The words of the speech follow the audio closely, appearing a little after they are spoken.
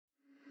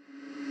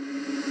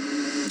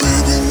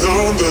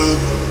and then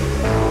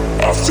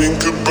I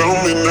think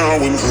about me now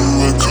and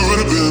who I could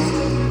have been.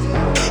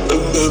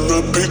 And then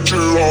I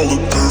picture all the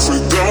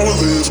perfect hour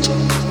lived,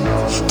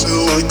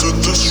 till I cut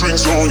the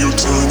strings on your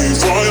tiny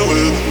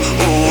violin.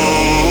 Oh,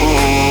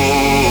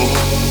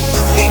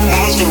 my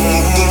mind's got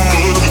on my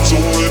mind, it's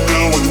only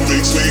now and it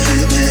makes me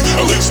hate me.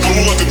 I'll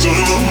explode like a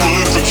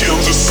dynamite if I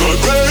can't decide,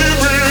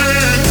 baby.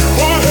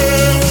 My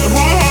head and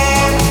my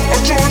heart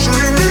are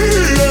torturing me,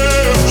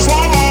 yeah. 'Cause my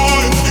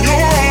mind in your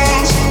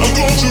arms, I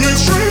go to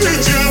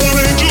extremes, yeah. When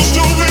angels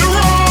tell me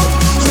wrong,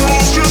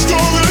 monsters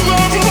call it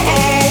love.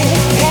 Oh,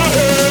 my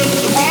head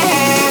and my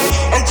heart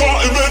are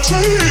caught in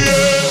between,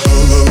 yeah.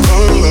 La la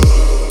la la.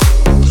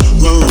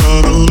 La la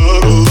la la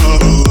la la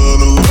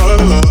la la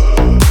la.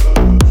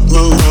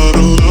 La la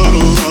la la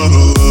la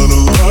la la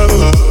la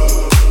la.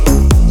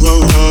 La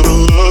la la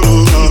la la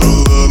la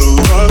la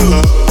la la.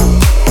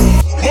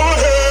 My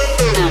head.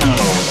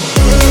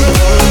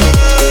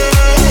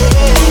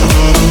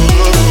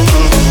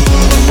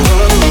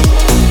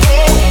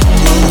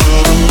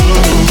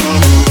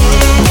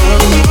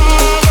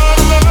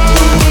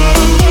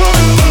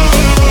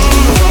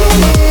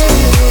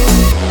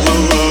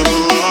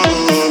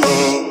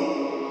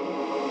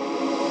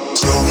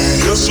 Tell me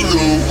yes or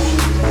no.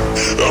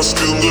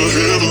 Asking the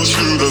heavens,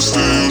 should I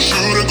stay or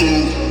should I go?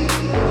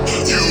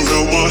 You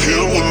held my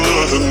hand when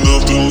I had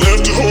nothing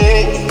left to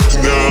hold.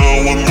 Now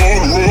I'm on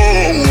a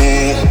roll.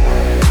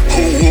 Oh,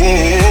 oh,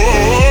 oh.